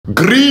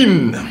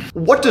Green.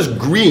 What does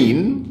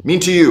green mean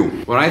to you?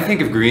 When I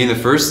think of green, the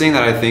first thing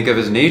that I think of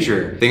is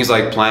nature. Things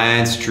like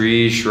plants,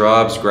 trees,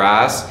 shrubs,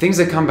 grass, things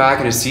that come back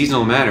in a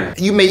seasonal manner.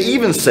 You may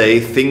even say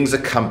things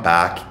that come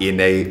back in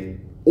a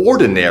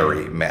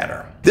ordinary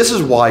manner. This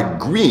is why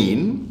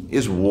green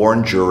is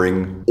worn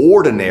during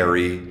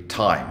ordinary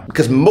time,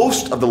 because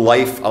most of the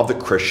life of the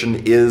Christian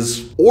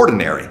is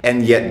ordinary,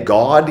 and yet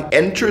God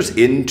enters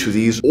into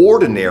these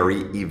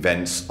ordinary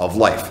events of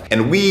life.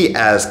 And we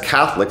as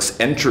Catholics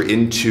enter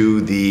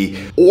into the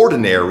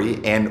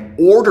ordinary and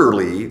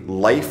orderly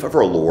life of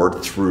our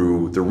Lord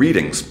through the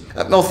readings.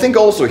 Now think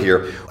also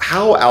here,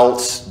 how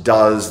else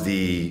does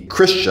the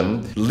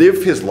Christian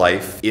live his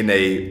life in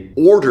a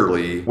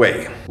orderly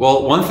way?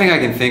 Well, one thing I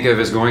can think of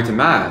is going to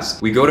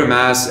Mass. We go to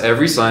Mass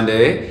every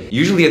Sunday,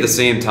 usually at the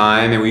same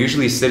time, and we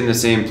usually sit in the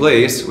same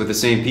place with the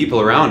same people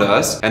around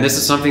us, and this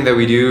is something that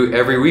we do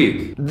every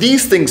week.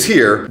 These things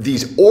here,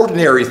 these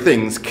ordinary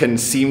things, can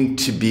seem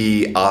to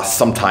be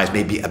sometimes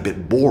maybe a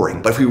bit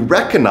boring, but if we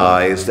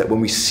recognize that when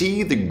we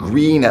see the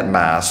green at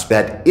Mass,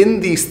 that in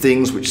these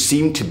things which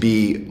seem to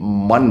be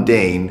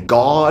mundane,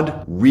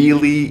 God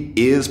really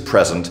is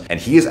present, and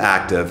he is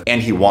active,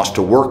 and he wants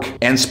to work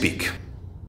and speak.